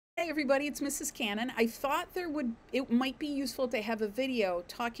Hey everybody, it's Mrs. Cannon. I thought it might be useful to have a video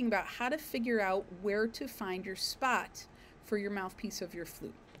talking about how to figure out where to find your spot for your mouthpiece of your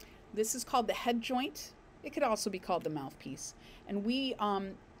flute. This is called the head joint. It could also be called the mouthpiece. And we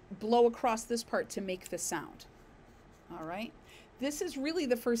blow across this part to make the sound. All right. This is really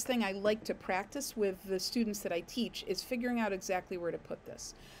the first thing I like to practice with the students that I teach, is figuring out exactly where to put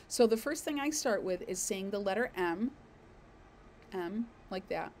this. So the first thing I start with is saying the letter M, like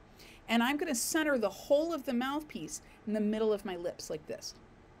that. And I'm going to center the whole of the mouthpiece in the middle of my lips like this.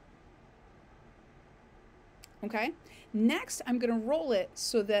 Okay? Next, I'm going to roll it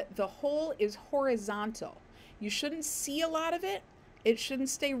so that the hole is horizontal. You shouldn't see a lot of it. It shouldn't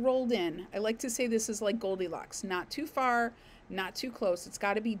stay rolled in. I like to say this is like Goldilocks. Not too far, not too close. It's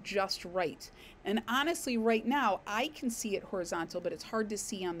got to be just right. And honestly, right now, I can see it horizontal, but it's hard to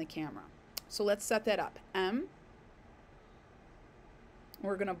see on the camera. So let's set that up. M.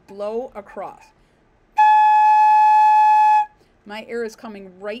 We're going to blow across. My air is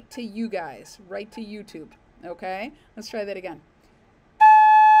coming right to you guys, right to YouTube. Okay? Let's try that again.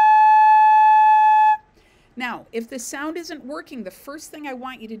 Now, if the sound isn't working, the first thing I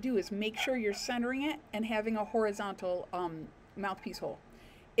want you to do is make sure you're centering it and having a horizontal mouthpiece hole.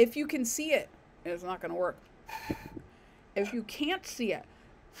 If you can see it, it's not going to work. If you can't see it,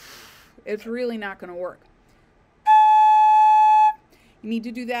 it's really not going to work. You need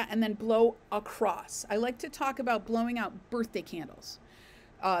to do that and then blow across. I like to talk about blowing out birthday candles.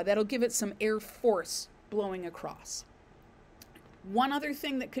 That'll give it some air force blowing across. One other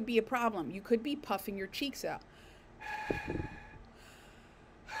thing that could be a problem, you could be puffing your cheeks out.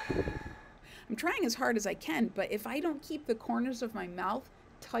 I'm trying as hard as I can, but if I don't keep the corners of my mouth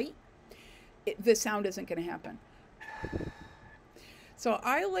tight, the sound isn't going to happen. So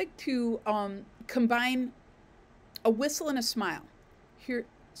I like to combine a whistle and a smile. Here,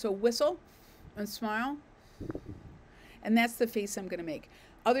 so whistle and smile, and that's the face I'm going to make.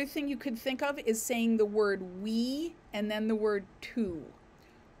 Other thing you could think of is saying the word we and then the word to.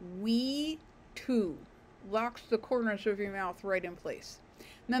 We to locks the corners of your mouth right in place.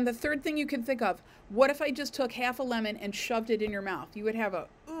 And then the third thing you can think of, what if I just took half a lemon and shoved it in your mouth? You would have a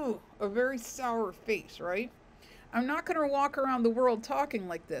very sour face, right? I'm not going to walk around the world talking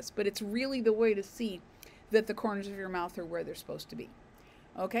like this, but it's really the way to see that the corners of your mouth are where they're supposed to be.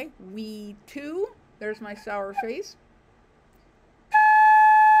 Okay, we too, there's my sour face.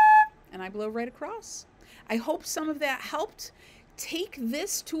 And I blow right across. I hope some of that helped. Take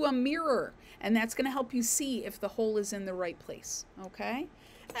this to a mirror, and that's going to help you see if the hole is in the right place. Okay?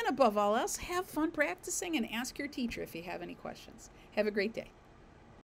 And above all else, have fun practicing and ask your teacher if you have any questions. Have a great day.